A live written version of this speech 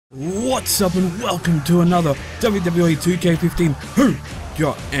What's up and welcome to another WWE 2K15 Who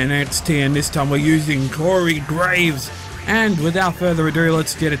Got NXT, and this time we're using Corey Graves. And without further ado,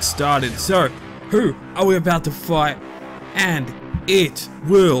 let's get it started. So, who are we about to fight? And it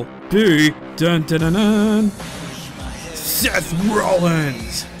will be dun dun dun dun, Seth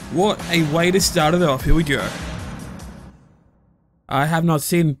Rollins. What a way to start it off. Here we go. I have not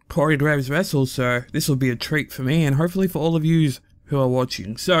seen Corey Graves wrestle, so this will be a treat for me and hopefully for all of you who are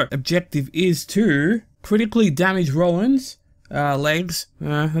watching. So, objective is to critically damage Rollins' legs.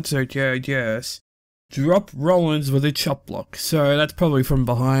 That's okay, I guess. Drop Rollins with a chop block. So, that's probably from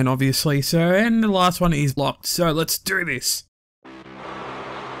behind, obviously. So, and the last one is blocked. So, let's do this.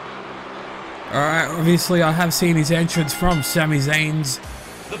 Alright, obviously I have seen his entrance from Sami Zayn's,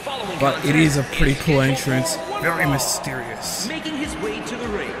 but it is a pretty cool entrance. Very mysterious. Making his way to the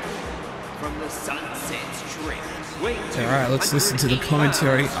ring from the Sunset Strip. Alright, let's listen to the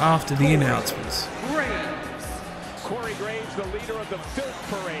commentary after the announcements. Corey Graves, the leader of the Filth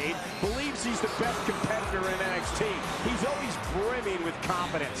Parade, believes he's the best competitor in NXT. He's always brimming with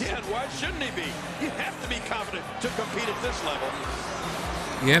confidence. Yeah, and why shouldn't he be? You have to be confident to compete at this level.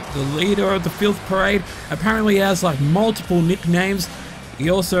 Yep, the leader of the Filth Parade apparently has like multiple nicknames.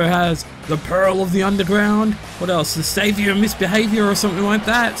 He also has the Pearl of the Underground. What else? The Savior of Misbehavior or something like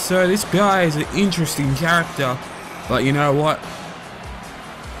that. So this guy is an interesting character. But you know what?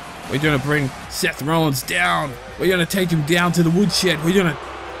 We're going to bring Seth Rollins down. We're going to take him down to the woodshed. We're going to,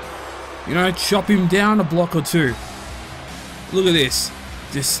 you know, chop him down a block or two. Look at this.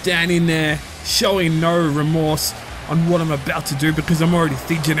 Just standing there, showing no remorse on what I'm about to do because I'm already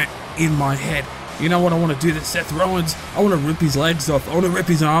thinking it in my head. You know what I want to do to Seth Rollins? I want to rip his legs off. I want to rip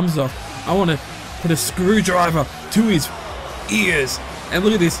his arms off. I want to put a screwdriver to his ears. And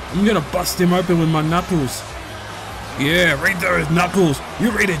look at this. I'm going to bust him open with my knuckles. Yeah, read those knuckles. You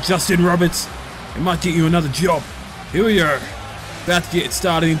read it, Justin Roberts. It might get you another job. Here we are. About to get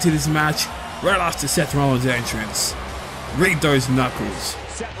started into this match right after Seth Rollins' entrance. Read those knuckles.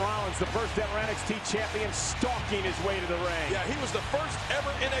 Seth Rollins, the first ever NXT champion, stalking his way to the ring. Yeah, he was the first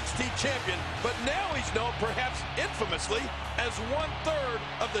ever NXT champion, but now he's known, perhaps infamously, as 1/3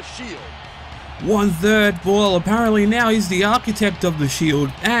 of the Shield. 1/3. Well, apparently now he's the architect of the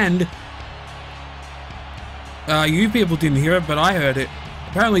Shield, and you people didn't hear it, but I heard it.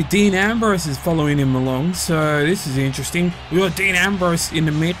 Apparently Dean Ambrose is following him along, so this is interesting. We got Dean Ambrose in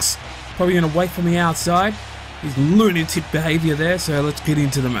the mix, probably going to wait for me outside. His lunatic behavior there, so let's get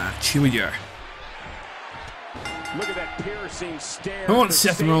into the match. Here we go. Look at that piercing stare. Come on,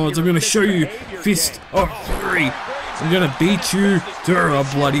 Seth Rollins, I'm going to show you Fist of Fury. I'm going to beat you to a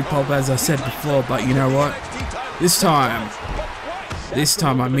bloody pulp, as I said before, but you know what? This time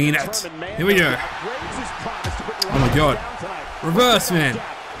I mean it. Here we go. Oh my god. Reverse, man.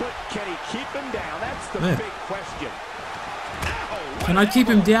 Can he keep him down? That's the big question. Can I keep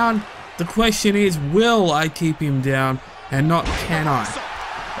him down? The question is, will I keep him down? And not can I?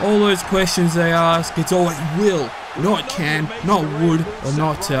 All those questions they ask, it's always will, not can, not would, or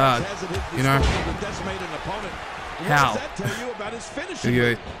not, you know, how. Here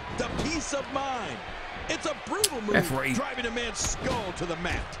you go. The peace of mind. It's a brutal move, Referee. driving a man's skull to the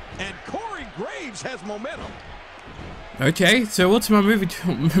mat. And Corey Graves has momentum. Okay, so what's my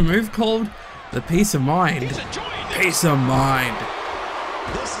move called? The peace of mind. Peace of mind.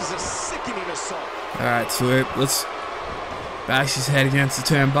 This is a sickening assault. Alright, so let's bash his head against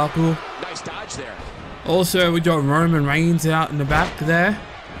the turnbuckle. Nice dodge there. Also, we got Roman Reigns out in the back there.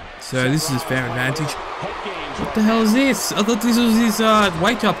 So this is fair advantage. What the hell is this? I thought this was his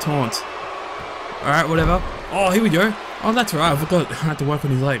wake up taunt. Alright, whatever. Oh, here we go. Oh, that's right. I forgot I had to work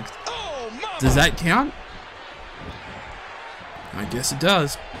on his legs. Does that count? I guess it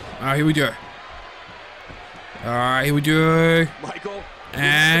does. Alright, here we go. Alright, here we go.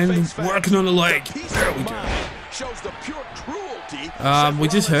 And working on the leg. There we go. We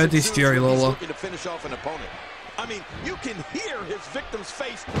just heard this, Jerry Lawler. I mean, you can hear his victim's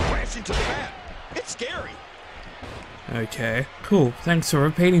face crashing to the mat. It's scary. Okay, cool. Thanks for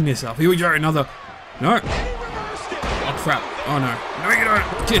repeating this up. Here we go, another. No. Oh crap. Oh no. No, you don't.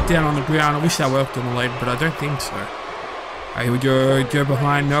 Get down on the ground. I wish that worked on the leg, but I don't think so. Alright, here we go. Go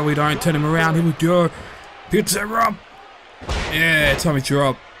behind. No, we don't. Turn him around. Here we go. Picks him up. Yeah, Tommy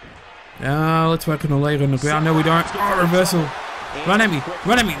drop. Let's work on the leg on the ground. No, we don't. Oh, reversal. Run at me.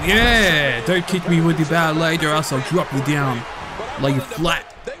 Run at me. Yeah. Don't kick me with your bad leg or else I'll drop you down. Lay you flat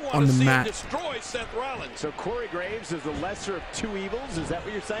on the mat. So Corey Graves is the lesser of two evils, is that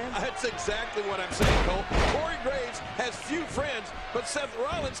what you're saying? That's exactly what I'm saying, Cole. Corey Graves has few friends, but Seth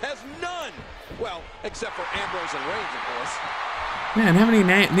Rollins has none. Well, except for Ambrose and Reigns, of course. Man, how many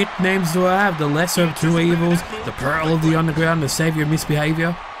nicknames do I have? The Lesser of Two Evils, the Pearl of the Underground, the Savior of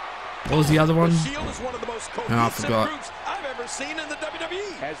Misbehavior. What was the other one? Oh, I forgot. Seen in the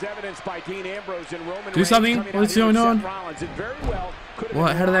WWE. As evidenced by Dean Ambrose and Roman Do something. What's going on?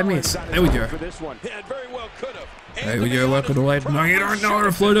 What? How did I miss? There we go. There we go. Welcome to life. No, you don't know how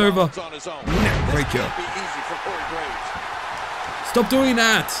to float over. Great job. Stop doing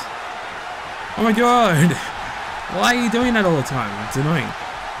that. Oh my god. Why are you doing that all the time? It's annoying.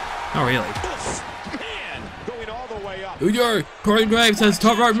 Not really. Here we go. Corey Graves has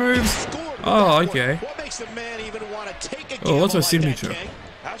top rope moves. Oh, okay. Oh, what's our signature?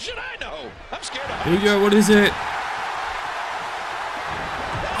 How should I know? I'm scared of Here we go, what is it?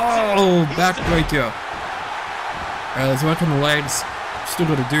 Oh, backbreaker. Alright, let's work on the legs. Still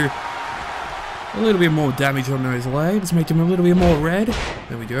got to do a little bit more damage on those legs. Make them a little bit more red.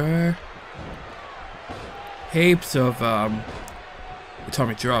 There we go. Heaps of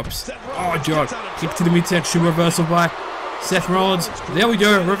atomic drops. Oh, God. Kick to the midsection, reversal by Seth Rollins. There we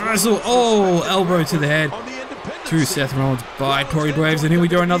go, reversal. Oh, elbow to the head. To Seth Rollins by Corey Graves, and here we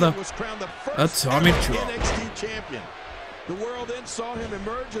go, another atomic drop. The world then saw him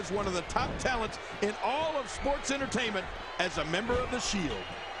emerge as one of the top talents in all of sports entertainment as a member of the Shield.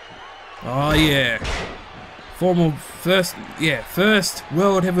 Oh yeah, first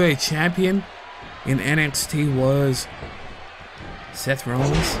World Heavyweight Champion in NXT was Seth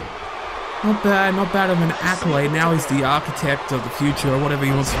Rollins. Not bad of an accolade. Now he's the architect of the future, or whatever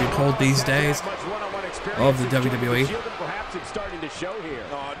he wants to be called these days, of the WWE.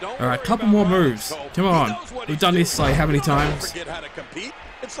 Alright, couple more moves. Come on. We've done this like how many times?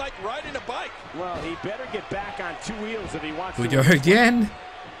 It's like riding a bike. Well, he better get back on two wheels if he wants to. We go again.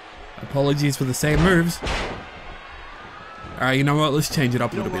 Apologies for the same moves. Alright, you know what? Let's change it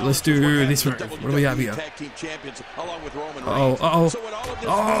up a little bit. Let's do this move. What do we have here?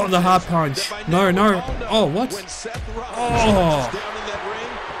 Oh, the hard punch. No. Oh, what?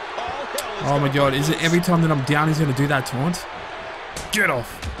 Oh my god, is it every time that I'm down he's going to do that taunt? Get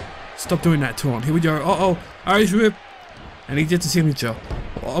off. Stop doing that taunt. Here we go. Uh-oh. Irish whip. And he did the signature.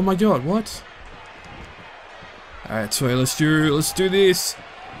 Oh my god, what? Alright, so let's do this.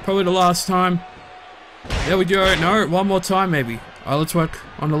 Probably the last time. There we go. No, one more time maybe. Alright, let's work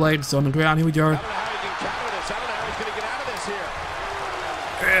on the legs, on the ground. Here we go.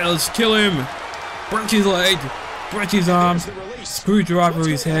 Yeah, let's kill him. Break his leg. Break his arms. Screwdriver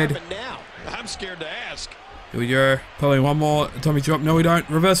his head. I'm scared to ask. Here we go. Probably one more atomic drop. No, we don't.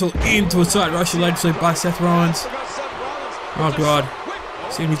 Reversal into a side Russian leg sweep by Seth Rollins. Oh god.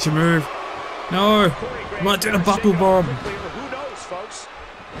 Signature move. No. Might do the buckle bomb.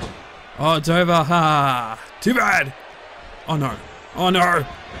 Oh, it's over. Ha. Too bad. Oh no. Oh no.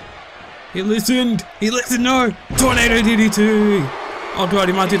 He listened. No. Tornado DDT. Oh god,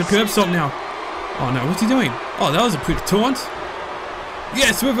 he might do the curb stop now. Oh no, what's he doing? Oh, that was a quick taunt.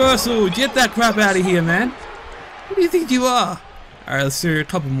 Yes, reversal. Get that crap out of here, man. Who do you think you are? Alright, let's do a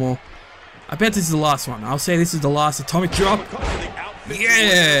couple more. I bet this is the last one. I'll say this is the last atomic drop.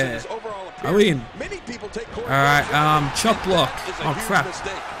 Yeah. I win. Alright, chop block. Oh crap.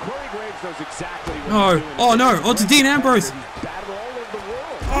 No. Oh no. Oh, it's Dean Ambrose.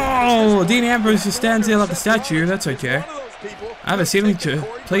 Oh, Dean Ambrose just stands there like a statue. That's okay. I have a signature.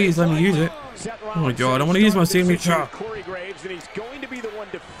 Please let me use it. Oh my god, I want to use my signature.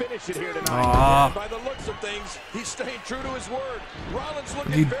 Oh. By the looks of things, he's staying true to his word. Rollins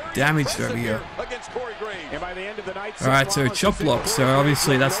looking very damaged over here. Alright, so chop block, so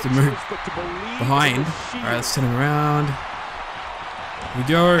obviously that's the move behind. Alright, let's turn him around. Here we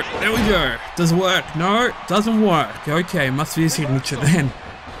go. There we go. Does it work? No, doesn't work. Okay, must be a signature then.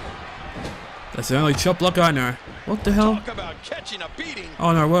 That's the only chop block I know. What the hell?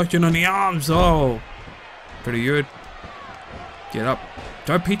 Oh no, working on the arms. Oh, pretty good. Get up.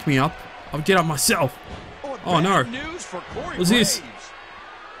 Don't pick me up. I'll get up myself. Oh no. What's this?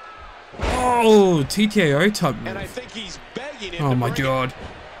 Oh, TKO type move. Oh my god.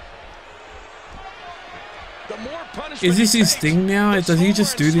 Is this his thing now? Does he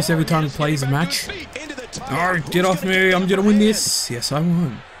just do this every time he plays a match? Oh, get off me. I'm gonna win this. Yes, I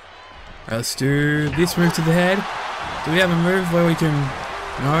won. Right, let's do this move to the head. Do we have a move where we can...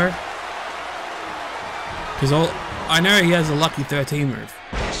 No? Because I know he has a lucky 13 move.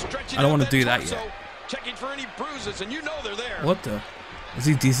 I don't want to do that yet. What the? Is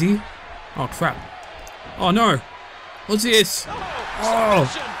he dizzy? Oh crap. Oh no. What's this? Oh!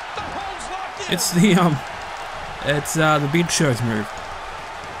 It's the Big Show's move.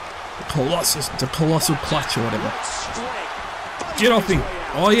 The colossal clutch or whatever. Get off me.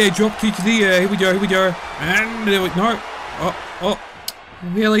 Oh yeah, drop kick to the air. Here we go. And there we no. Oh, Oh,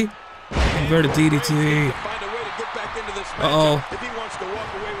 really? Inverted DDT. Uh-oh.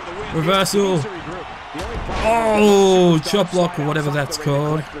 Reversal. Oh, chop block or whatever that's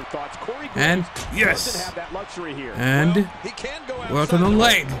called. And yes. And work on the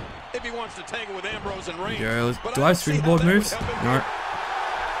leg. Yeah, do I have springboard moves? No.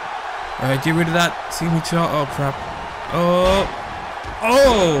 Alright, get rid of that. See me shot. Oh crap.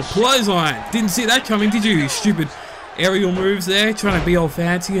 Oh, clothesline. Didn't see that coming, did you? Stupid aerial moves there, trying to be all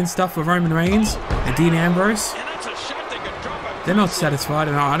fancy and stuff for Roman Reigns and Dean Ambrose. They're not satisfied,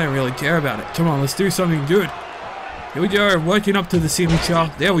 and I don't really care about it. Come on, let's do something good. Here we go, working up to the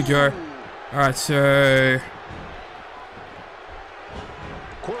signature. There we go. Alright, so...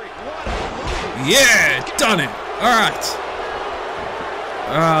 yeah, done it. Alright.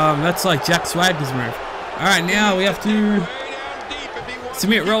 That's like Jack Swagger's move. Alright, now we have to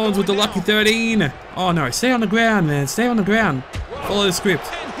submit Rollins with the Lucky 13. Oh no, stay on the ground, man. Stay on the ground. Follow the script.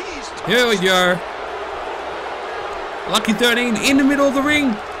 Here we go. Lucky 13 in the middle of the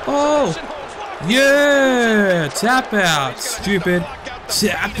ring. Oh, yeah. Tap out. Stupid.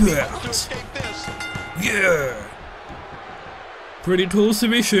 Tap out. Yeah. Pretty cool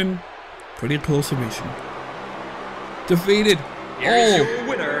submission. Pretty cool submission. Defeated all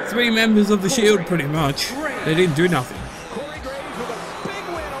 3 members of the Shield pretty much. They didn't do nothing.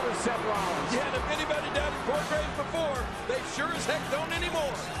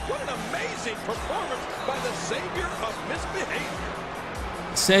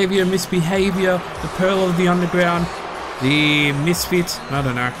 Savior, misbehavior, the Pearl of the Underground, the Misfit, I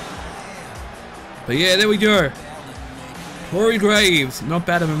don't know. But yeah, there we go. Corey Graves, not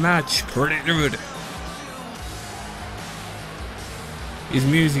bad of a match, pretty good. His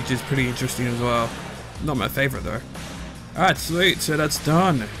music is pretty interesting as well. Not my favorite though. Alright, sweet, so that's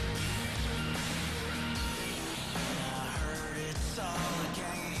done.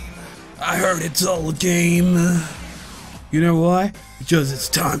 I heard it's all a game. You know why? Because it's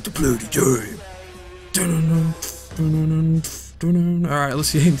time to play the game. Alright,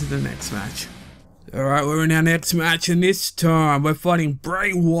 let's get into the next match. Alright, we're in our next match, and this time we're fighting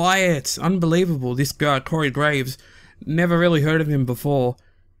Bray Wyatt. Unbelievable, this guy, Corey Graves. Never really heard of him before,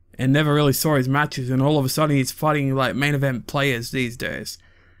 and never really saw his matches, and all of a sudden he's fighting like main event players these days.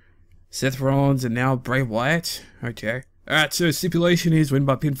 Seth Rollins and now Bray Wyatt? Okay. Alright, so stipulation is win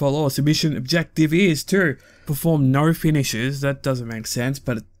by pinfall or submission. Objective is to perform no finishes. That doesn't make sense,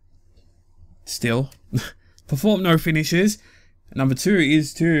 but still. Perform no finishes. Number 2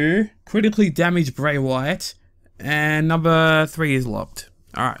 is to critically damage Bray Wyatt. And number 3 is locked.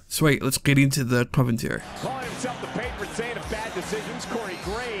 Alright, sweet. Let's get into the commentary. Calling himself the patron saint of bad decisions, Corey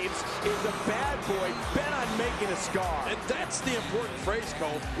Graves is a bad boy bent on making a scar. And that's the important phrase,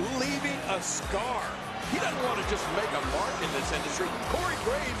 Cole. Leaving a scar. He doesn't want to just make a mark in this industry. Corey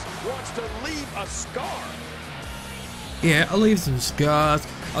Graves wants to leave a scar. Yeah, I'll leave some scars.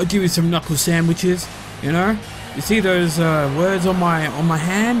 I'll give you some knuckle sandwiches, you know? You see those words on my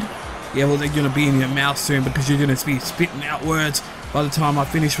hand? Yeah, well, they're going to be in your mouth soon because you're going to be spitting out words by the time I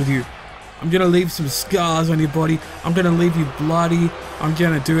finish with you. I'm going to leave some scars on your body. I'm going to leave you bloody. I'm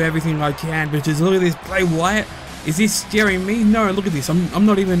going to do everything I can because look at this, Bray Wyatt. Is he scaring me? No, look at this. I'm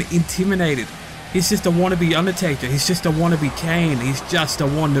not even intimidated. He's just a wannabe Undertaker. He's just a wannabe Kane. He's just a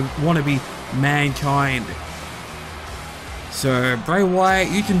wannabe Mankind. So, Bray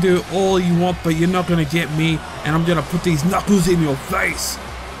Wyatt, you can do all you want, but you're not going to get me. And I'm going to put these knuckles in your face.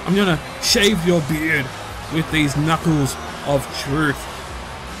 I'm going to shave your beard with these knuckles of truth.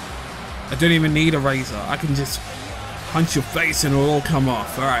 I don't even need a razor. I can just punch your face and it'll all come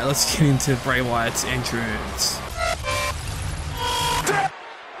off. Alright, let's get into Bray Wyatt's entrance.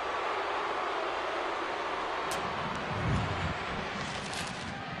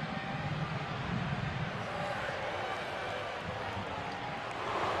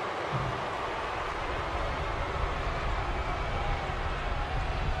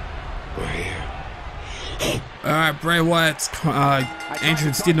 Alright, Bray Wyatt's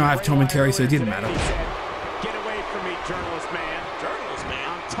entrance did not have commentary, so it didn't matter. Get away from me, journalist man. Journalist man?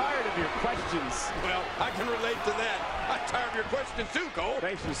 I'm tired of your questions. Well, I can relate to that. I'm tired of your questions too, Cole.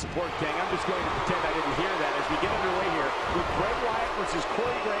 Thanks for the support, King. I'm just going to pretend I didn't hear that as we get underway here with Bray Wyatt versus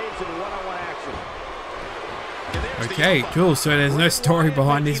Corey Graves in one-on-one action. Okay, cool. So there's no story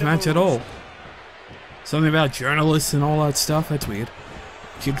behind this match at all. Something about journalists and all that stuff. That's weird.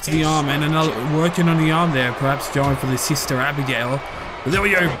 Kick to the arm and another working on the arm there, perhaps going for the Sister Abigail. But there we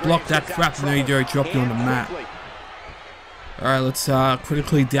go, block that crap, and there you go, drop you on the mat. Alright, let's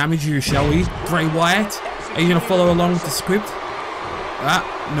critically damage you, shall we? Bray Wyatt, are you gonna follow along with the script? Ah,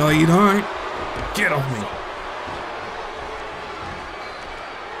 no you don't. Get off me.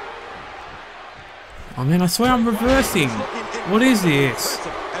 Oh man, I swear I'm reversing. What is this?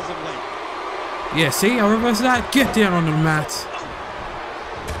 Yeah, see, I reversed that. Get down on the mat.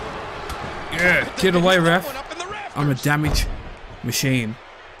 Yeah, get away, ref. I'm a damage machine.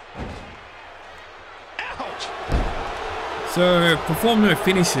 So, perform no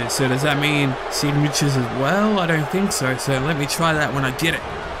finishes. So does that mean signatures as well? I don't think so. So let me try that when I get it.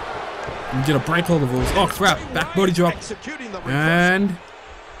 I'm gonna break all the rules. Oh crap! Back body drop. And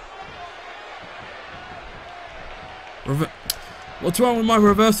what's wrong with my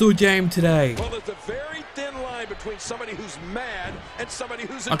reversal game today? Well, there's a very thin line between somebody who's mad and somebody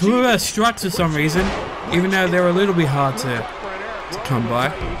who's I can reverse strikes for some reason, even though they're a little bit hard to come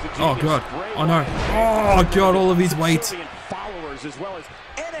by. Oh god. Oh no. Oh god, all of his weight. Followers as well as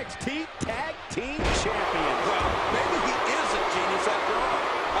NXT Tag Team Champion. Well, maybe he is a genius after all.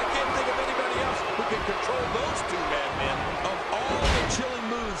 I can't think of anybody else who can control those two madmen. Of all the chilling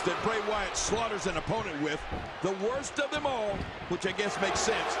moves that Bray Wyatt slaughters an opponent with, the worst of them all, which I guess makes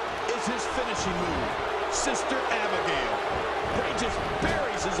sense, is his finishing move, Sister Abigail. Bray just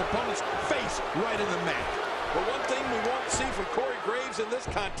buries his opponent's face right in the mat. But one thing we won't see from Corey Graves in this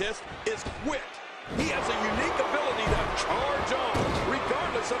contest is wit. He has a unique ability to charge on,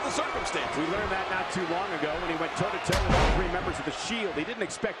 regardless of the circumstance. We learned that not too long ago when he went toe-to-toe with all three members of the Shield. He didn't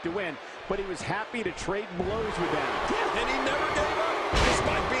expect to win, but he was happy to trade blows with them. And he never gave up,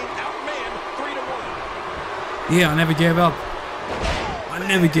 despite being outmanned 3-1. Yeah, I never gave up. I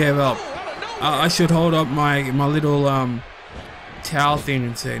never gave up. I should hold up my little towel thing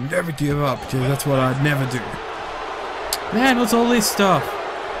and say never give up, because that's what I'd never do. Man, what's all this stuff?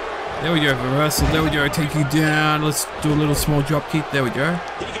 There we go, reversal. There we go, take you down. Let's do a little small drop kick. There we go.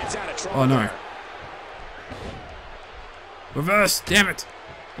 Oh no. Reverse, damn it.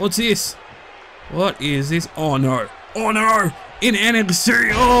 What's this? What is this? Oh no. Oh no! In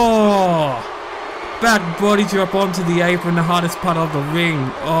NXT! Oh! Back body drop onto the apron, the hardest part of the ring.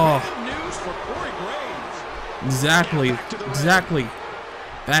 Oh. Exactly. Exactly.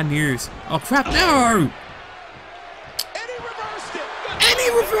 Bad news. Oh crap, no! And he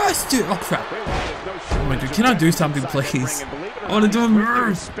reversed it! Oh crap. Oh my god, can I do something please? I want to do a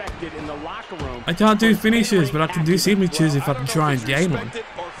move! I can't do finishes, but I can do signatures if I can try and gain one.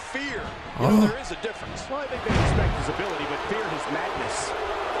 Oh.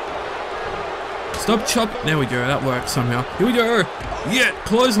 Stop chop. There we go, that worked somehow. Here we go! Yeah,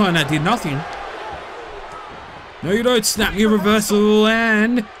 clothesline, that did nothing. No you don't, snap your reversal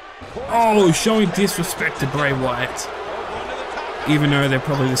and... Oh, showing disrespect to Bray Wyatt. Even though they're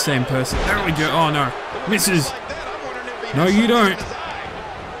probably the same person. There we go. Oh no. Misses. No you don't.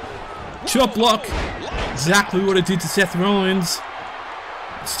 Chop block. Exactly what it did to Seth Rollins.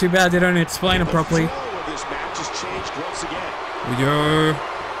 It's too bad they don't explain it properly. Here we go.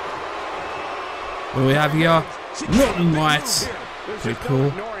 What do we have here? Northern Lights. Pretty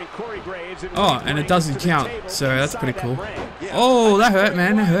cool. Oh, and it doesn't count, so that's pretty cool. Oh, that hurt,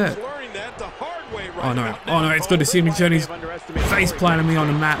 man, that hurt. Oh no, it's got a signature and he's face planting me on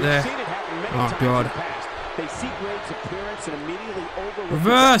the mat there. Oh god.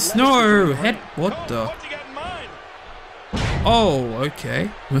 Reverse, no! Head, what the? Oh, okay.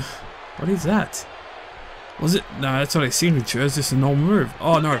 What is that? Was it? No, that's not a signature, it's just a normal move.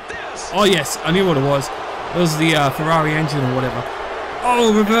 Oh no. Oh yes, I knew what it was. It was the Ferrari engine or whatever.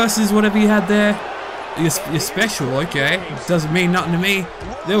 Oh, reverses whatever you had there. You're special, okay. It doesn't mean nothing to me.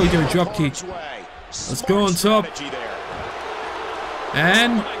 There we go, drop kick. Let's go on top.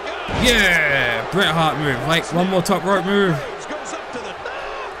 And yeah, Bret Hart move. Wait, one more top rope move.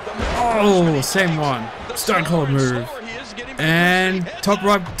 Oh, same one. Stone Cold move. And top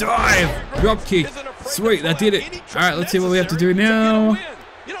rope dive. Drop kick. Sweet, that did it. Alright, let's see what we have to do now.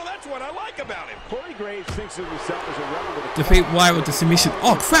 Defeat Wyatt with the submission.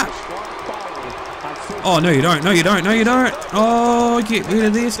 Oh crap! Oh no you don't, no you don't, no you don't! Oh, get rid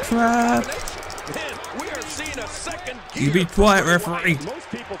of this crap! You be quiet, referee!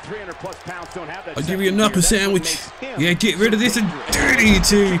 I'll give you a knuckle sandwich! Yeah, get rid of this and dirty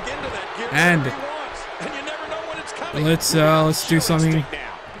too! And let's do something.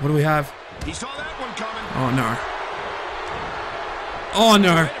 What do we have? Oh no! Oh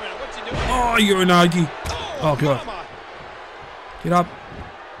no! Oh, you're an Agi! Oh god! Get up!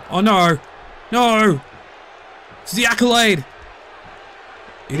 Oh no! No! It's the accolade!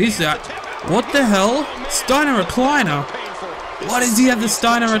 It is that. What the hell? Steiner recliner? Why does he have the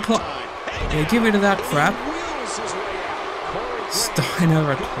Steiner recliner? Yeah, get rid of that crap. Steiner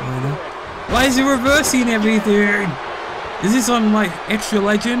recliner. Why is he reversing everything? Is this on like Extra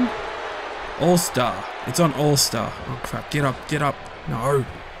Legend? All Star. It's on All Star. Oh crap! Get up! Get up! No.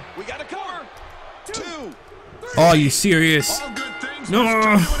 We got a cover. Oh, you serious?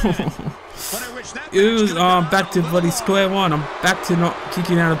 No! It was back to bloody square one. I'm back to not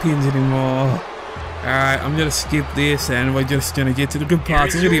kicking out of pins anymore. Alright, I'm gonna skip this and we're just gonna get to the good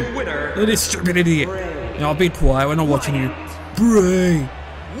parts. Look at him. Look at this stupid idiot. Now, I'll be quiet, we're not watching you. Bray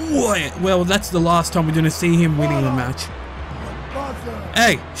Wyatt. Well, that's the last time we're gonna see him winning the match.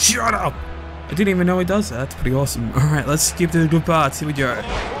 Hey, shut up! I didn't even know he does that. That's pretty awesome. Alright, let's skip to the good parts. Here we go.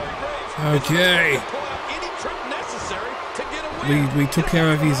 Okay. We took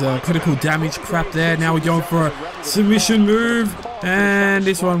care of his critical damage crap there. Now we're going for a submission move. And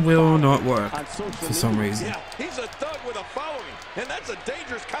this one will not work for some reason.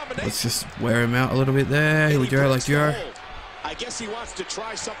 Let's just wear him out a little bit there. Here we go, like Joe. I guess he wants to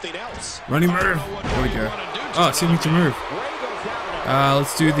try something else. Running move. There we go. Oh, signature move.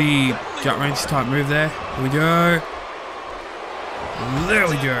 Let's do the gut wrench type move there. Here we go. There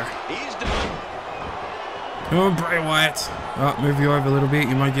we go. Come on, Bray Wyatt. Oh, move you over a little bit.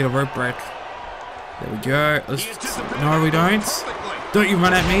 You might get a rope break. There we go. No, we don't. Don't you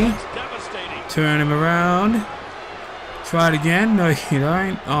run at me. Turn him around. Try it again. No, you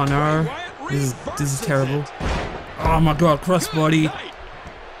don't. Oh, no. This is terrible. Oh, my God. Crossbody.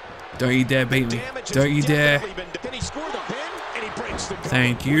 Don't you dare beat me. Don't you dare.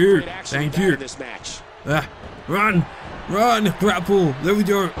 Thank you. Thank you. Run. Run. Grapple. There we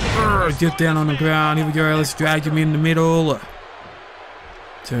go. Get down on the ground. Here we go. Let's drag him in the middle.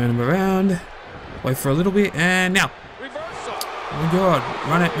 Turn him around. Wait for a little bit. And now. Oh, my God.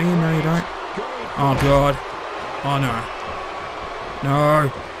 Run at me. No, you don't. Oh, God. Oh, no. No.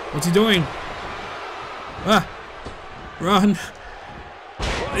 What's he doing? Run.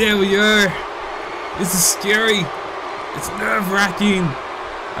 There we go. This is scary. It's nerve-wracking.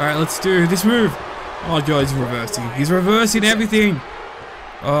 Alright, let's do this move. Oh, God, he's reversing. He's reversing everything.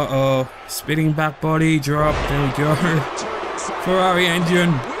 Uh-oh. Spinning back body. Drop. There we go. Ferrari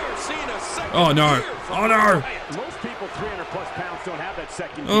engine. Oh, no. Oh, no.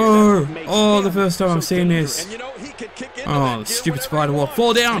 Oh, the first time I'm seeing this. Oh, stupid spider walk.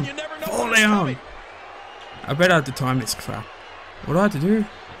 Fall down. Fall down. I bet I have to time this crap. What do I have to do?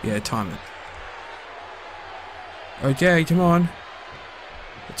 Yeah, time it. Okay, come on.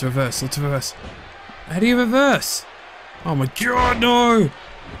 Let's reverse. Let's reverse. How do you reverse? Oh my God, no!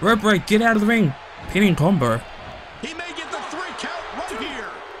 Rope break, get out of the ring. Pinning combo. He may get the 3 count right here.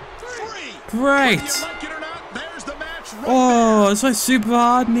 3. Great. Like it or not, there's the match right Oh, it's like super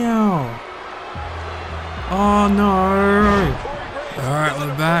hard now. Oh no. Alright,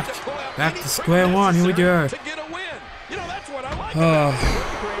 we're back. Back to square one. Here we go. Oh,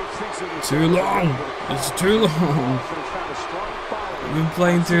 too long. It's too long. I've been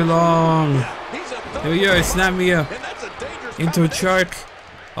playing too long. Here we go. Snap me up into a choke.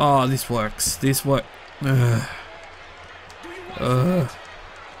 Oh, this works. This works.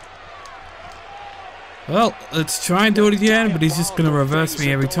 Well, let's try and do it again, but he's just gonna reverse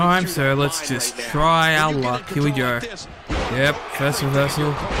me every time, so let's just try our luck. Here we go. Yep, first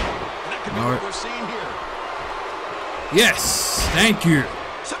reversal. No. Yes, thank you.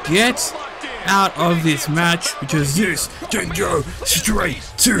 Get out of this match, because this can go straight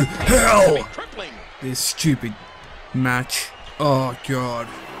to hell. This stupid match. Oh, God.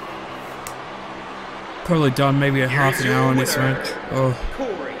 Probably done maybe a half an hour on this match. Oh.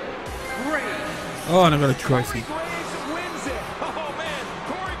 Oh, and I got a trophy. Oh man,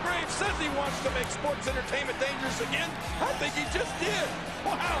 Corey Graves says he wants to make sports entertainment dangerous again. I think he just did.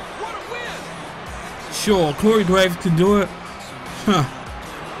 Wow, what a win! Sure, Corey Graves can do it. Huh.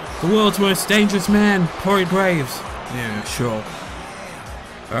 The world's most dangerous man, Corey Graves. Yeah, sure.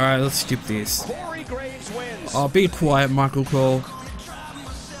 Alright, let's skip this. Corey Graves wins. Oh, be quiet, Michael Cole.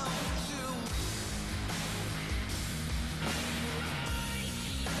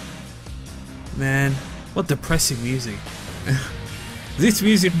 Man, what depressing music. This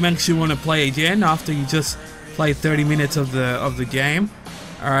music makes you want to play again after you just played 30 minutes of the game.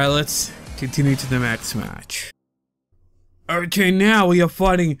 Alright, let's continue to the next match. Okay, now we are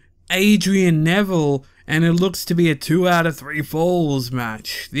fighting Adrian Neville, and it looks to be a 2 out of 3 falls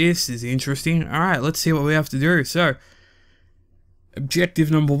match. This is interesting. Alright, let's see what we have to do. So,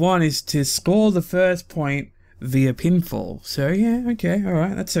 objective number 1 is to score the first point via pinfall. So yeah, okay,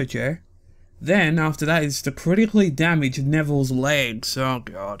 alright, that's okay. Then, after that, is to critically damage Neville's legs. Oh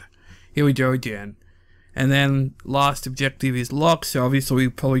god. Here we go again. And then, last objective is lock, so obviously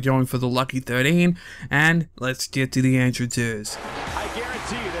we're probably going for the lucky 13. And, let's get to the entrances. I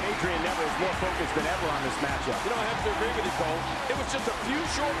guarantee you that Adrian Neville is more focused than ever on this matchup. You know, I have to agree with you, Cole. It was just a few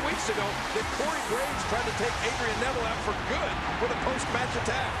short weeks ago that Corey Graves tried to take Adrian Neville out for good with a post-match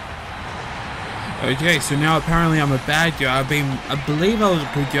attack. Okay, so now apparently I'm a bad guy. I believe I was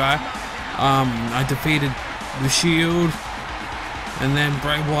a good guy. I defeated the Shield, and then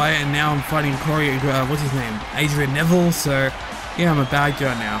Bray Wyatt, and now I'm fighting Corey, what's his name? Adrian Neville, so yeah, I'm a bad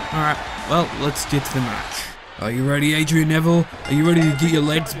guy now. Alright, well, let's get to the match. Are you ready, Adrian Neville? Are you ready to get your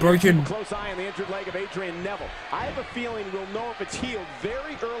legs broken? Close eye on the injured leg of Adrian Neville. I have a feeling we'll know if it's healed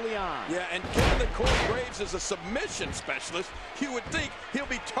very early on. Yeah, and given that Corey Graves is a submission specialist, you would think he'll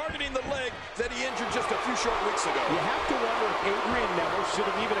be targeting the leg that he injured just a few short weeks ago. You have to wonder if Adrian Neville should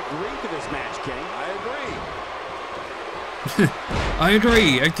have even agreed to this match, King. I agree. I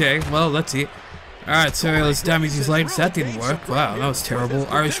agree. Okay, well, that's it. Alright, so let's damage his legs. That didn't work. Wow, that was terrible.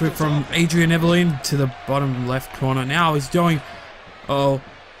 Irish whip from Adrian Neville into the bottom left corner. Now he's doing... Oh,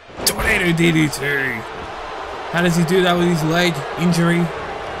 tornado DDT. How does he do that with his leg injury?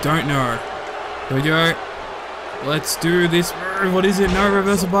 Don't know. Here we go. Let's do this move. What is it? No,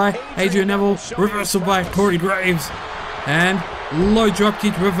 reversal by Adrian Neville. Reversal by Corey Graves. And low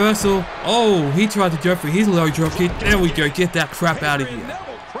dropkick reversal. Oh, he tried to go for his low dropkick. There we go. Get that crap out of here.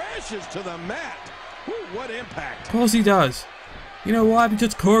 Neville crashes to the mat. Ooh, what impact. Of course he does. You know why?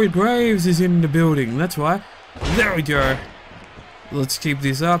 Because Corey Graves is in the building. That's why. There we go. Let's keep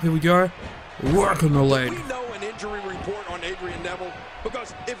this up. Here we go. Work on the leg. We know an injury report on Adrian Neville,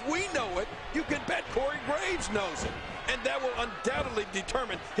 because if we know it, you can bet Corey Graves knows it. And that will undoubtedly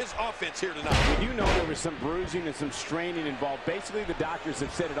determine his offense here tonight. We do know there was some bruising and some straining involved. Basically, the doctors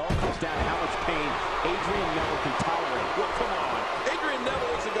have said it all comes down to how much pain Adrian Neville can tolerate. Well, come on. Adrian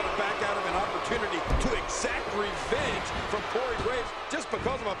Neville isn't going to back out of an opportunity to exact revenge from Corey Graves just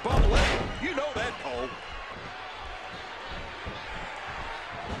because of a bum leg. You know that, Cole.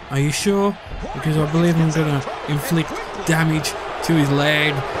 Are you sure? Because I believe I'm going to inflict damage to his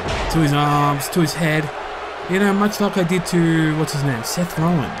leg, to his arms, to his head. You know, much like I did to, what's his name, Seth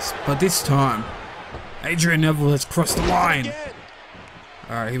Rollins. But this time, Adrian Neville has crossed the line.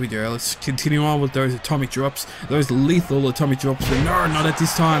 Alright, here we go. Let's continue on with those atomic drops. Those lethal atomic drops. But no, not at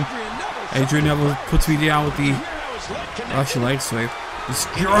this time. Adrian Neville puts me down with the Russian leg sweep.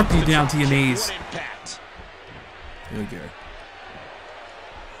 Just drop you down to your knees. Here we go.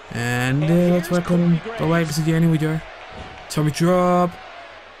 And let's work on the legs again. Here we go. Atomic drop.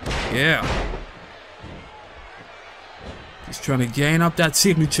 Yeah. Just trying to gain up that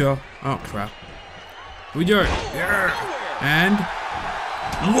signature. Oh crap. Here we go. Yeah.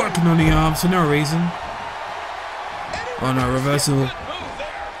 And working on the arms for no reason. Oh no, reversal.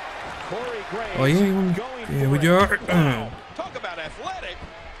 Oh yeah, here we go. Talk about athletic.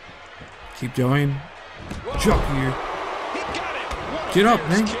 Keep going. Drop you. Get up,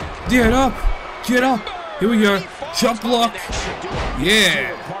 man. Get up. Get up. Here we go. Jump block.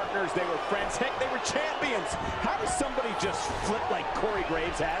 Yeah. Partners, they were friends. Heck, they were champions. How does somebody just flip like Corey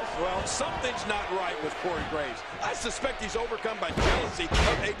Graves has? Well, something's not right with Corey Graves. I suspect he's overcome by jealousy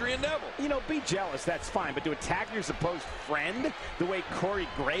of Adrian Neville. You know, be jealous, that's fine, but to attack your supposed friend the way Corey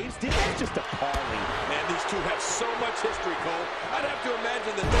Graves did, that's just appalling. Man, these two have so much history, Cole. I'd have to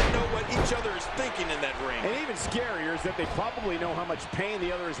imagine that they know what each other is thinking in that ring. And even scarier is that they probably know how much pain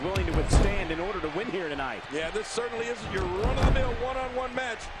the other is willing to withstand in order to win here tonight. Yeah, this certainly isn't your run-of-the-mill one-on-one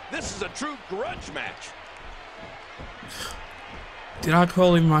match. This is a true grudge match. Did I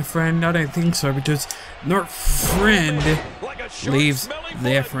call him my friend? I don't think so, because no friend leaves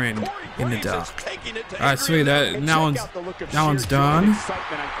their friend in the dark. Alright, sweet, that one's done.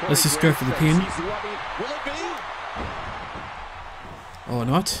 Let's just go for the pin. Or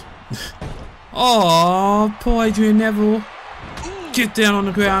not. Oh, poor Adrian Neville. Get down on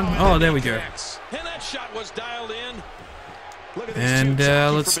the ground. Oh, there we go. And that shot was dialed in. And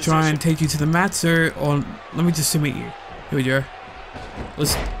let's try and take you to the mat, sir. Or let me just submit you. Here we go.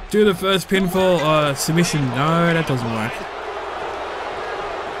 Let's do the first pinfall submission. No, that doesn't work.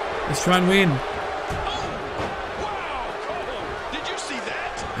 Let's try and win. Did you see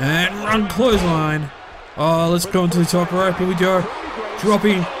that? And run clothesline. Oh, let's go into the top rope. Here we go.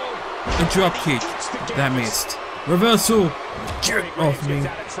 Dropping a drop kick. That missed. Reversal. Get off me.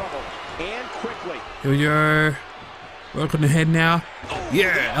 Here we go. Work on the head now.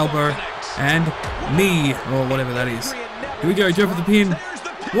 Yeah, elbow. And knee. Or whatever that is. Here we go, go for the pin.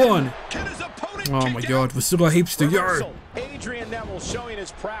 One. Oh my god, we've still got heaps to go. Adrian Neville showing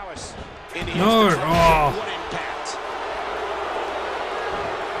his prowess. No. Oh.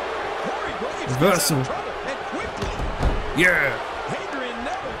 Reversal. Yeah.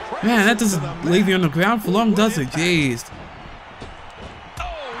 Man, that doesn't leave you on the ground for long, does it? Jeez.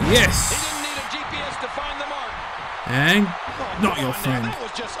 Yes. And not your friend.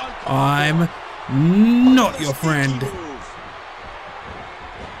 I'm not your friend.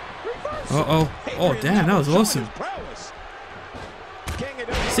 Uh-oh. Oh, damn, that was awesome.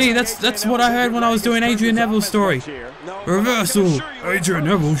 See, that's what I heard when I was doing Adrian Neville's story. Reversal. Adrian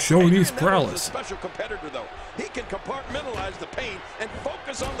Neville showing his prowess. Special competitor, though. He can compartmentalize the pain and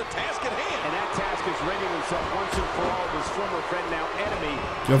focus on the task at hand. And that task is ridding himself once and for all of his former friend, now enemy.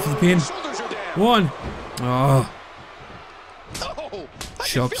 Go for the pin. One. Oh. Oh,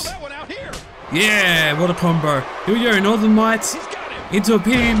 Chops. that one out here. Yeah, what a combo. Here we go, Northern Lights. Into a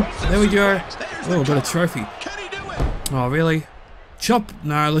pin. There we go. Oh, got a trophy. Can he do it? Oh, really? Chop.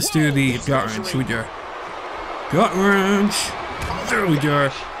 No, let's do the gut wrench. Here we go. Gut wrench. There we go.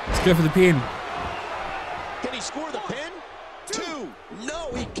 Let's go for the pin. Can he score the pin? 2.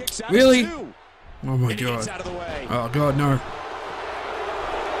 No, he kicks out. Really? 2. Oh my And he gets god. out of the way. Oh god, no.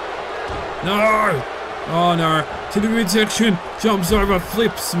 No! Oh no. To the midsection. Jumps over,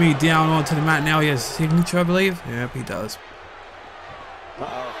 flips me down onto the mat. Now he has signature, I believe. Yep, he does.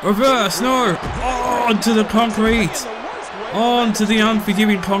 Reverse, no! Oh, onto the concrete. Onto the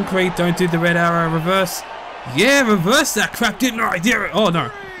unforgiving concrete. Don't do the red arrow. Reverse. Yeah, reverse that crap, didn't I? There. Oh no.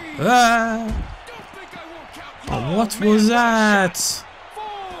 Ah. Oh, what was that?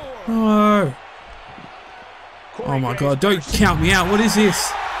 Oh. Oh my god, don't count me out. What is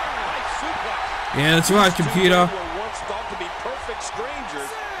this? Yeah, that's right, computer.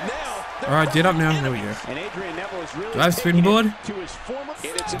 Alright, get up now. There we go. Do I have springboard?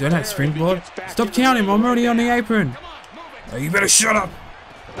 Don't have springboard. Stop counting, I'm already on the apron. Oh, you better shut up.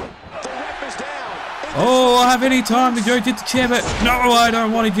 Oh, I have any time to go get the chair, but no, I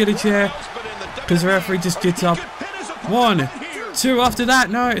don't want to get a chair. Because the referee just gets up. 1, 2 after that.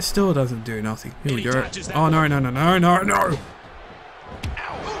 No, it still doesn't do nothing. Here we go. Oh, no, no, no, no, no, no.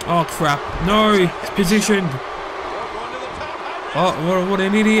 Oh, crap. No, it's positioned. Oh, what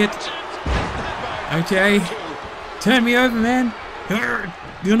an idiot. Okay. Turn me over, man.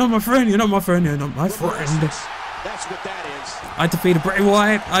 You're not my friend. You're not my friend. You're not my friend. That's what that is. I defeated Bray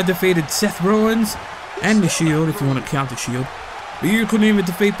Wyatt. I defeated Seth Rollins. And the Shield, if you want to count the Shield. But you couldn't even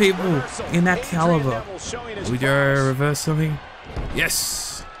defeat people in that caliber. We go reverse something.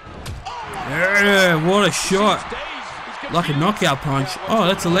 Yes. Yeah, what a shot. Like a knockout punch. Oh,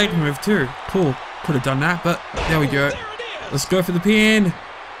 that's a leg move too. Cool. Could have done that, but there we go. Let's go for the pin.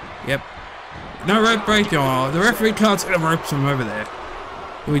 Yep. No rope break. Oh, the referee can't see the ropes from over there.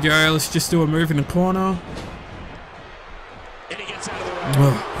 Here we go. Let's just do a move in the corner.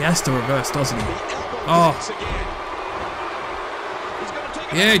 Oh, he has to reverse, doesn't he? Oh.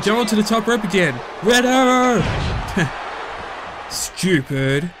 Yeah, go to the top rope again. Red arrow.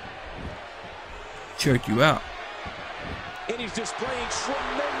 Stupid. Choke you out.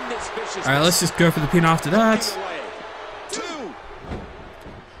 Alright, let's just go for the pin after that.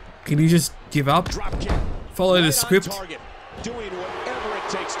 Can you just give up? Follow the script.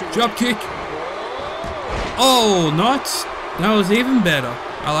 Drop kick. Oh, not. That was even better.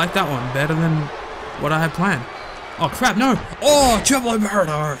 I like that one better than what I had planned. Oh crap, no. Oh, Trouble in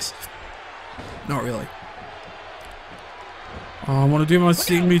Paradise. Not really. Oh, I want to do my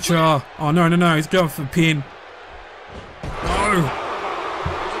signature. Oh, no, no, no. He's going for the pin. No.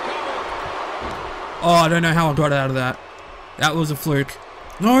 Oh, I don't know how I got out of that. That was a fluke.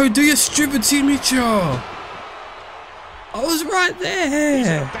 No, do your stupid signature. I was right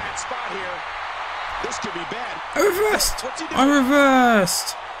there. Bad spot here. This could be bad. I reversed. I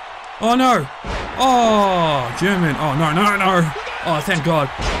reversed. Oh no. Oh, German. Oh no, no, no. Oh, thank God.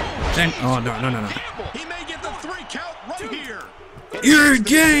 Oh no, no, no, no. He may get the 3 count right here. Your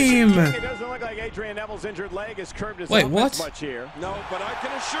game. It doesn't look like Adrian Neville's injured leg has curved his Wait, what? much here. No, but I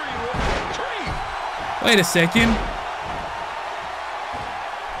can assure you, Wait a second.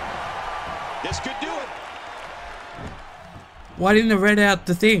 this could do it. Why didn't it read out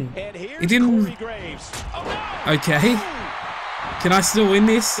the thing? It didn't. Okay. Can I still win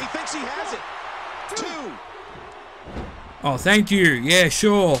this? He thinks he has it. 2. Oh, thank you. Yeah,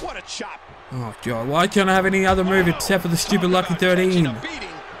 sure. What a chop. Oh God, why can't I have any other move except for the stupid Lucky 13?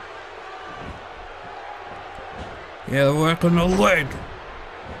 Yeah, they work on the leg.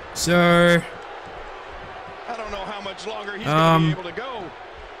 So. I don't know how much longer he's gonna be able to go.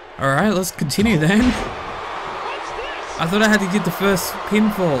 Alright, let's continue then. I thought I had to get the first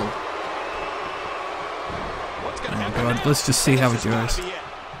pinfall. Oh God, let's just see how it goes.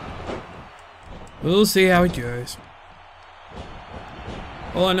 We'll see how it goes.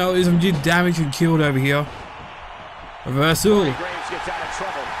 All I know is I'm getting damaged and killed over here. Reversal.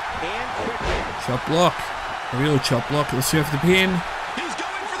 Chop block. A real chop block. Let's go for the pin.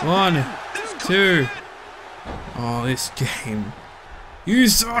 1, 2. Oh, this game. You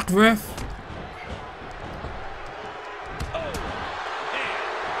suck, ref.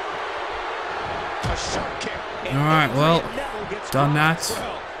 Alright, well, done that.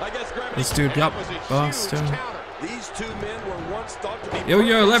 Let's do gut buster. These two men were once thought to be Here we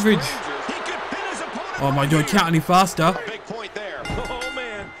go, leverage. He could pin his opponent. Oh, my God, count any faster. Big point there. Oh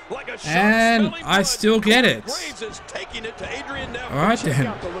man, like a And I still get it. Graves is taking it to Adrian Neville. Alright then.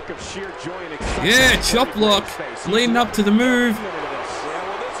 Out the look of sheer joy and excitement. Yeah, chop block. Leading up to the move. Yeah,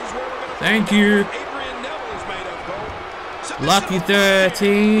 well, this is where we're gonna Thank find you. out what Adrian Neville is made of, Cole. Lucky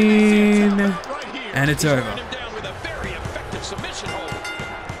 13. And it's over. Him down with a very effective submission hold.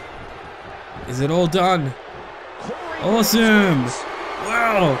 Is it all done? Awesome.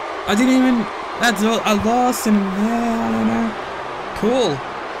 Wow. I didn't even... That's all. I lost and... I don't know. Cool.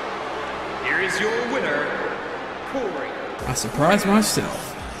 Here is your winner, Corey. I surprised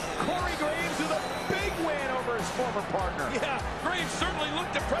myself. Corey Graves with a big win over his former partner. Yeah, Graves certainly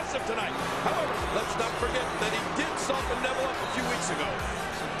looked impressive tonight. However, let's not forget that he did soften Neville up a few weeks ago.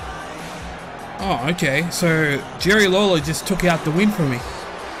 Oh, okay. So, Jerry Lawler just took out the win for me.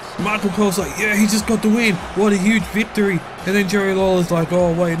 Michael Cole's like, yeah, he just got the win. What a huge victory. And then Jerry Lawler's like,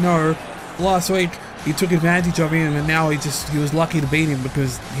 oh, wait, no. Last week, he took advantage of him, and now he was lucky to beat him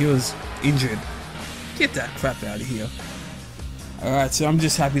because he was injured. Get that crap out of here. Alright, so I'm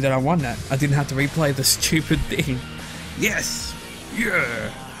just happy that I won that. I didn't have to replay the stupid thing. Yes!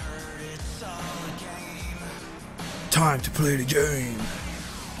 Yeah! Time to play the game.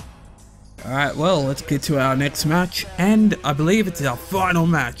 Alright, well, let's get to our next match, and I believe it's our final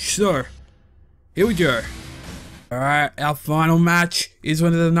match, so here we go. Alright, our final match is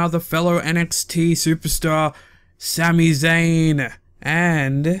with another fellow NXT superstar, Sami Zayn,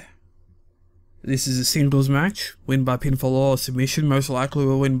 and this is a singles match, win by pinfall or submission, most likely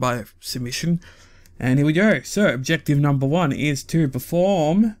we'll win by submission, and here we go. So, objective number 1 is to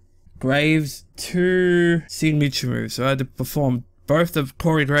perform Graves' 2 signature moves, so I had to perform both of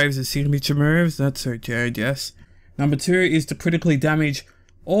Corey Graves' signature moves, that's okay, I guess. Number 2 is to critically damage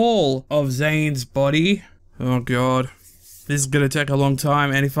all of Zayn's body. Oh god, this is going to take a long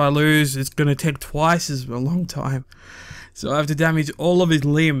time, and if I lose, it's going to take twice as a long time. So I have to damage all of his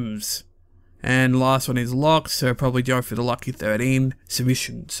limbs. And last one is locked, so probably go for the lucky 13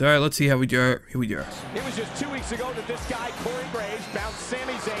 submission. So let's see how we go. Here we go. It was just 2 weeks ago that this guy, Corey Graves, bounced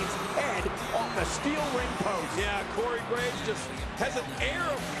Sami Zayn's head off the steel ring post. Yeah, Corey Graves just has an air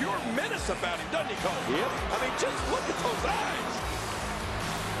of pure menace about him, doesn't he, Cole? Yep. I mean, just look at those eyes.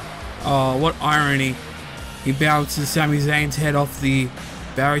 Oh, what irony. He bounces Sami Zayn's head off the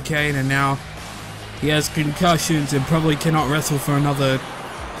barricade, and now he has concussions and probably cannot wrestle for another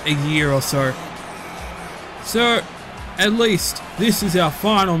a year or so. So, at least this is our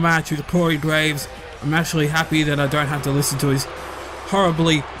final match with Corey Graves. I'm actually happy that I don't have to listen to his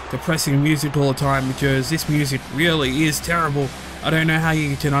horribly depressing music all the time, because this music really is terrible. I don't know how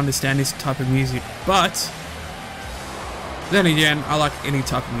you can understand this type of music, but then again, I like any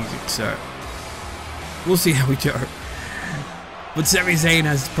type of music, so we'll see how we go. But Sami Zayn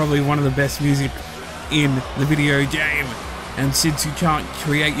has probably one of the best music in the video game, and since you can't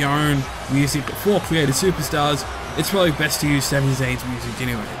create your own music for creative superstars, it's probably best to use Sami Zayn's music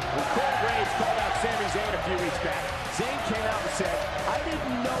anyway. When Corey Graves called out Sami Zayn a few weeks back, Zayn came out and said, I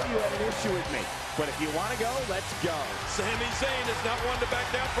didn't know you had an issue with me, but if you want to go, let's go. Sami Zayn is not one to back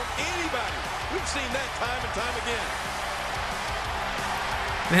down from anybody. We've seen that time and time again.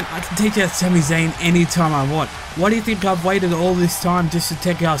 Man, I can take out Sami Zayn anytime I want. Why do you think I've waited all this time just to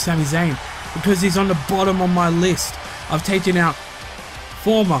take out Sami Zayn? Because he's on the bottom of my list. I've taken out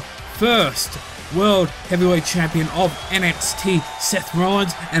former first world heavyweight champion of NXT, Seth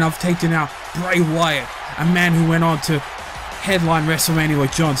Rollins, and I've taken out Bray Wyatt, a man who went on to headline WrestleMania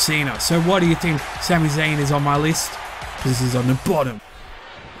with John Cena. So why do you think Sami Zayn is on my list? Because he's on the bottom.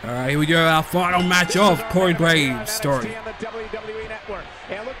 Alright, here we go, our final match of Corey Graves' story. On the WWE Network.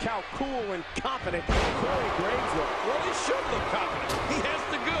 And look how cool and confident Corey Graves looks. Well, he should look confident. He has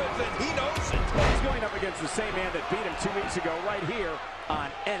the goods, and he knows it. He's going up against the same man that beat him 2 weeks ago right here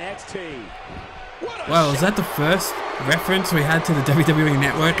on NXT. Well, is that the first reference we had to the WWE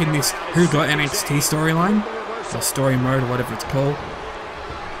Network in this Who Got NXT storyline? Or story mode, or whatever it's called.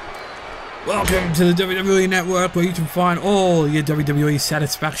 Welcome to the WWE Network, where you can find all your WWE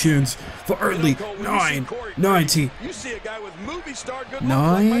satisfactions for only $9.90. You see a guy with movie star good $9?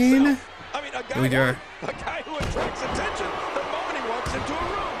 I mean, a guy, Here we go. A guy who attracts attention the moment he walks into a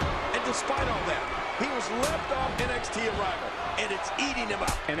room. And despite all that, he was left off NXT Arrival. and it's eating him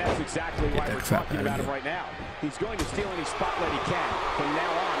up. And that's exactly why we're talking about him right now. He's going to steal any spotlight he can from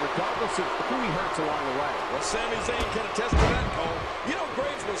now on, regardless of who he hurts along the way. Well, Sami Zayn can attest to that, Cole. You know,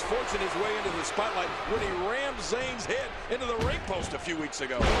 Graves was forcing his way into the spotlight when he rammed Zayn's head into the ring post a few weeks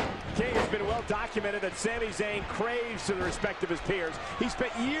ago. King, has been well documented that Sami Zayn craves to the respect of his peers. He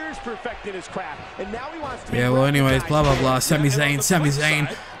spent years perfecting his craft, and now he wants to be... Yeah, well, anyways, blah, blah, blah. Sami Zayn, Sami Zayn.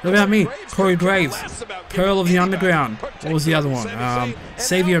 What about me? Corey Graves. Pearl of the Underground. What was the other one?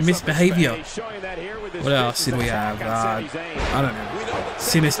 Savior of Misbehavior. What else did we have? I don't know.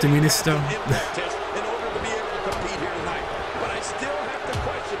 Sinister Minister.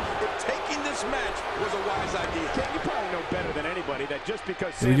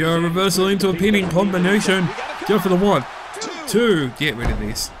 Here we go, reversal into a pinning combination. Go for the 1, 2. Get rid of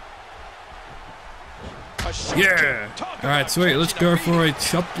these. Yeah. Alright, sweet. Let's go for a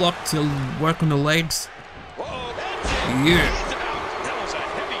chop block to work on the legs. Yeah.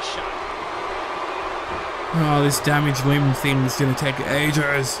 Oh, this damaged limb thing is going to take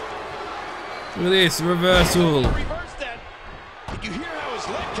ages. Look at this, reversal.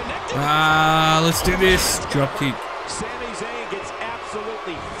 Let's do this. Drop kick. Sami Zayn gets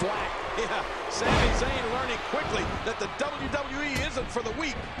absolutely flat. Yeah, Sami Zayn learning quickly that the WWE isn't for the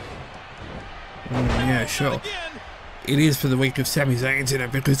weak. Yeah, sure. It is for the weak of Sami Zayn's in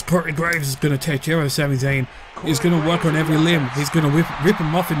it, because Corey Graves is going to take care of Sami Zayn. He's going to work on every limb. He's going to rip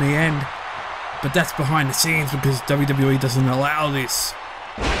him off in the end. But that's behind the scenes because WWE doesn't allow this.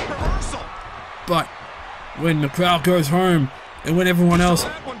 But when the crowd goes home and when everyone else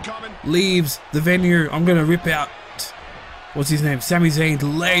leaves the venue, I'm going to rip out, what's his name, Sami Zayn's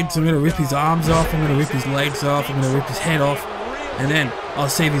legs. I'm going to rip his arms off. I'm going to rip his legs off. I'm going to rip his head off. And then I'll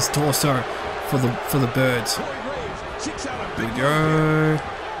save his torso for the birds. Here we go.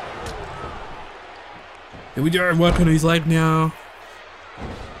 Here we go. Work on his leg now.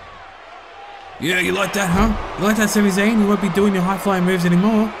 Yeah, you like that, huh? You like that, Sami Zayn? You won't be doing your high-flying moves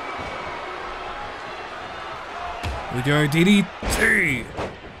anymore. Here we go, DDT.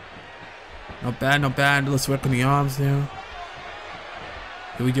 Not bad, not bad. Let's work on the arms now.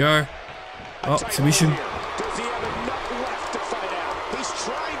 Here we go. Oh, submission.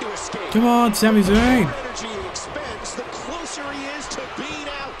 Come on, Sami Zayn.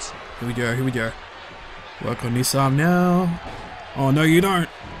 Here we go, here we go. Work on this arm now. Oh, no, you don't.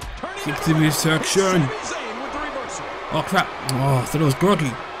 Kick to midsection. Oh crap. Oh, I thought it was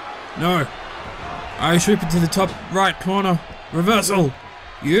groggy. No. Irish whip it to the top right corner. Reversal.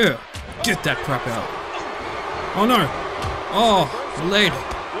 Yeah. Get that crap out. Oh no. Oh, leg.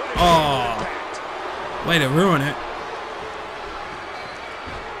 Oh. Way to ruin it.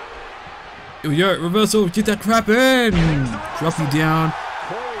 Here we go. Reversal. Get that crap in. Drop you down.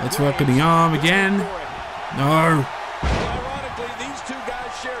 Let's work on the arm again. No.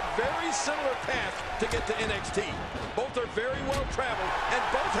 To get to NXT. Both are very well traveled and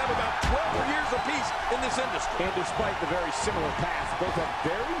both have about 12 years apiece in this industry. And despite the very similar paths, both have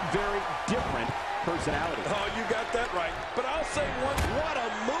very, very different personalities. Oh, you got that right. But I'll say what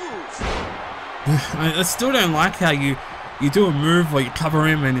a move. I still don't like how you do a move where you cover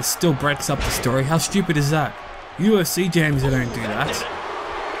him and it still breaks up the story. How stupid is that? UFC James, they don't do that.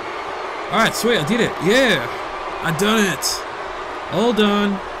 Alright, sweet, I did it. Yeah. I done it. All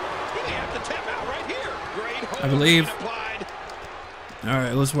done. I believe.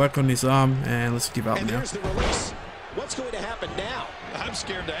 Alright, let's work on this arm and let's give up now. What's going to happen now? I'm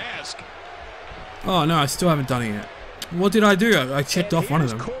scared to ask. Oh no, I still haven't done it yet. What did I do? I checked off one of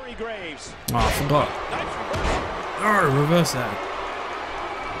them. Oh, I forgot. Oh, reverse that.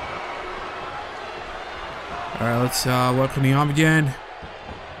 Alright, let's work on the arm again.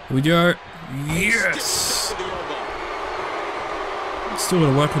 Here we go. Yes! Still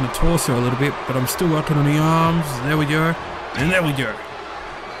got to work on the torso a little bit, but I'm still working on the arms. There we go. And there we go.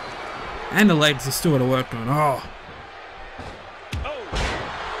 And the legs are still got to work on. Oh.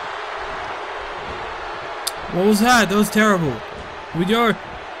 What was that? That was terrible. Here we go.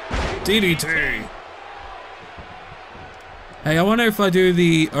 DDT. Hey, I wonder if I do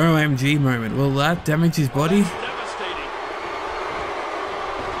the OMG moment. Will that damage his body?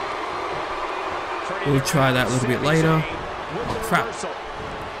 We'll try that a little bit later. Oh, crap.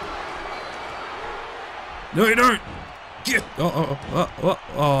 No, you don't. Get.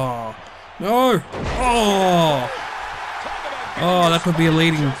 Oh. No. Oh, that could be a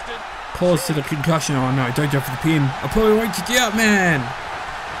leading cause to the concussion. Oh, no. Don't go for the pin. I probably won't kick you out, man.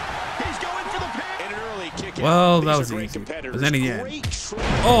 Well, that was easy. But then again.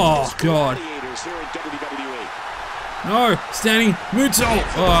 Oh, God. No. Standing moonsault.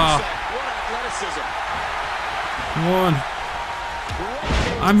 Oh. Come on.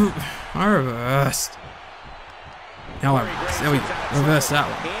 I reversed. Now I reversed. There we go. Reverse that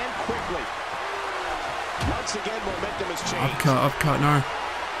one. And quickly. Once again, momentum has changed. Upcut, no.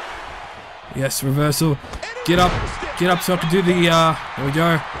 Yes, reversal. Get up so I can do the, there we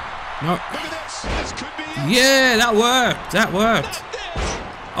go. No. Yeah, that worked.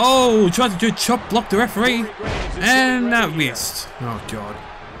 Oh, tried to do a chop block the referee, and that missed. Oh, God.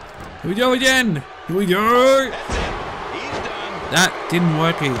 Here we go again. Here we go. That didn't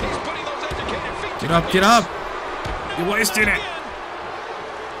work either. Get up. You wasted it.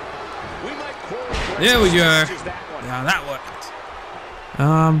 There we go. Yeah, that worked.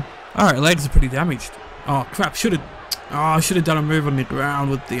 Alright, legs are pretty damaged. Oh crap, I should have done a move on the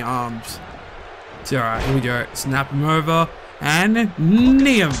ground with the arms. It's alright, here we go. Snap him over and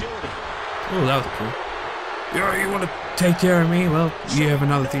knee him. Oh, that was cool. Yo, you want to take care of me? Well, you have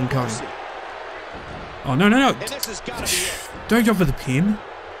another thing coming. Oh, no. Don't jump for the pin.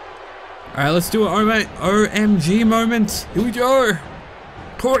 Alright, let's do an OMG moment. Here we go.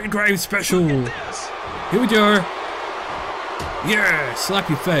 Corey Graves special. Here we go. Yeah, slap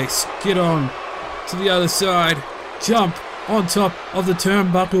your face. Get on to the other side. Jump on top of the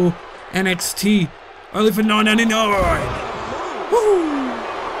turnbuckle. NXT. Only for $9.99. Woo!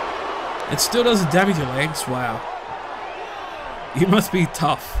 It still doesn't damage your legs. Wow. You must be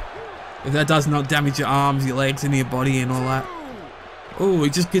tough if that does not damage your arms, your legs, and your body and all that. Oh, he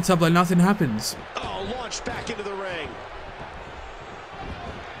just gets up like nothing happens. Oh, launched back into the ring.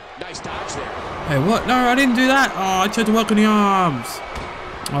 Nice dodge there. Hey, what? No, I didn't do that. Oh, I tried to work on the arms.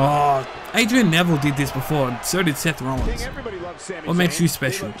 Oh, Adrian Neville did this before, and so did Seth Rollins. What makes you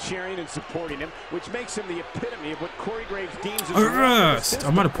special? Cheering and supporting him, which makes him the epitome of what Corey Graves deems as reversed.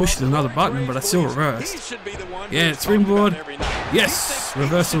 I might have pushed another button, but I still reversed. Yeah, springboard. Yes,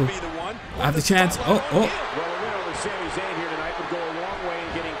 reversal. I have the chance. Oh. Well, a win over Sami Zayn here tonight would go a long way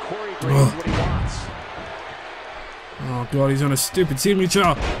in getting Corey Graves what he wants. Oh God, he's on a stupid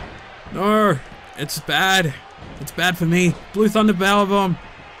signature. No, it's bad. It's bad for me. Blue Thunder Power Bomb.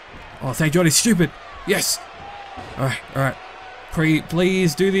 Oh, thank God, he's stupid. Yes. All right.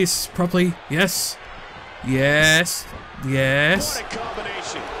 Please do this properly. Yes. What a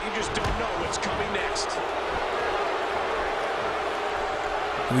combination. You just don't know what's coming next.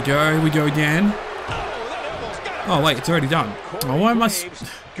 Here we go again. Oh wait, it's already done. Oh, why am I?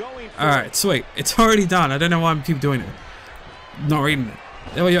 All right, sweet. It's already done. I don't know why I keep doing it. Not reading it.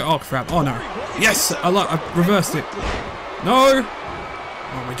 There we go. Oh crap. Oh no. Yes, I reversed it. No.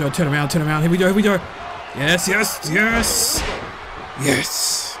 Oh my God, turn around. Here we go. Yes.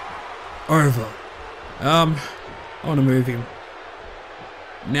 Over. I want to move him.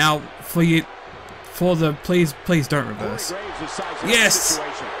 Now, please don't reverse. Yes!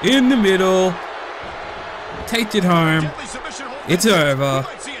 In the middle. Take it home. It's over.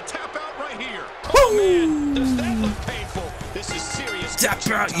 Woo! Tap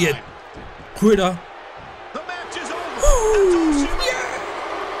out, you quitter. Woo!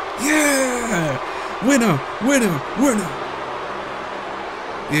 Yeah! Winner!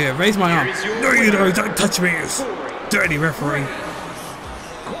 Yeah, raise my arm. No, you don't touch me, you dirty referee.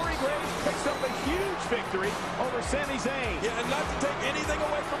 Corey Graves picks up a huge victory over Sami Zayn. Yeah, and not to take anything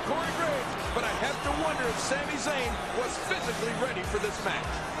away from Corey Graves, but I have to wonder if Sami Zayn was physically ready for this match.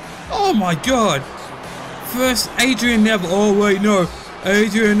 Oh my God! First, Adrian Neville. Oh wait, no.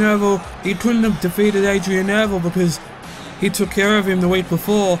 Adrian Neville. He couldn't have defeated Adrian Neville because he took care of him the week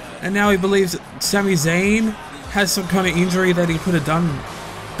before, and now he believes that Sami Zayn has some kind of injury that he could have done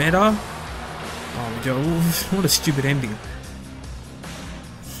better. Oh my God, what a stupid ending.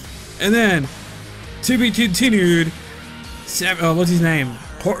 And then, to be continued, what's his name?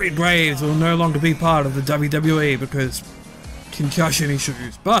 Corey Graves will no longer be part of the WWE because concussion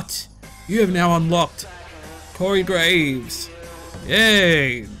issues. But you have now unlocked Corey Graves.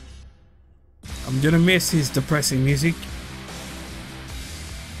 Yay! I'm gonna miss his depressing music.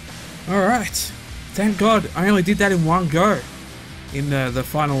 Alright. Thank God I only did that in one go. In the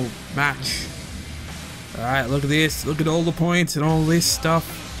final match. Alright, look at this. Look at all the points and all this stuff.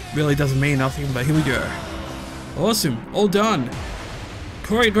 Really doesn't mean nothing, but here we go. Awesome. All done.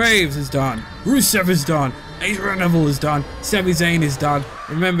 Corey Graves is done. Rusev is done. Adrian Neville is done. Sami Zayn is done.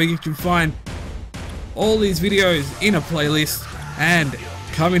 Remember, you can find all these videos in a playlist. And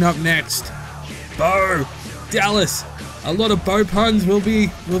coming up next, Bo Dallas. A lot of Bo puns will be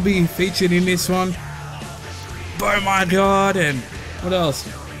featured in this one. Oh my God, and what else?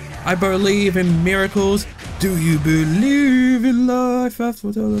 I believe in miracles. Do you believe in life after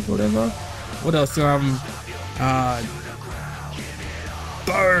whatever? What else? Bo.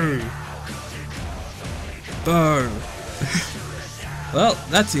 well,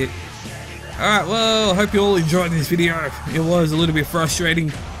 that's it. Alright, well, hope you all enjoyed this video. It was a little bit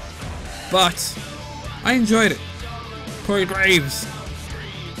frustrating, but I enjoyed it. Corey Graves.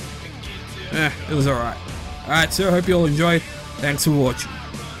 It was alright. Alright, so I hope you all enjoyed. Thanks for watching.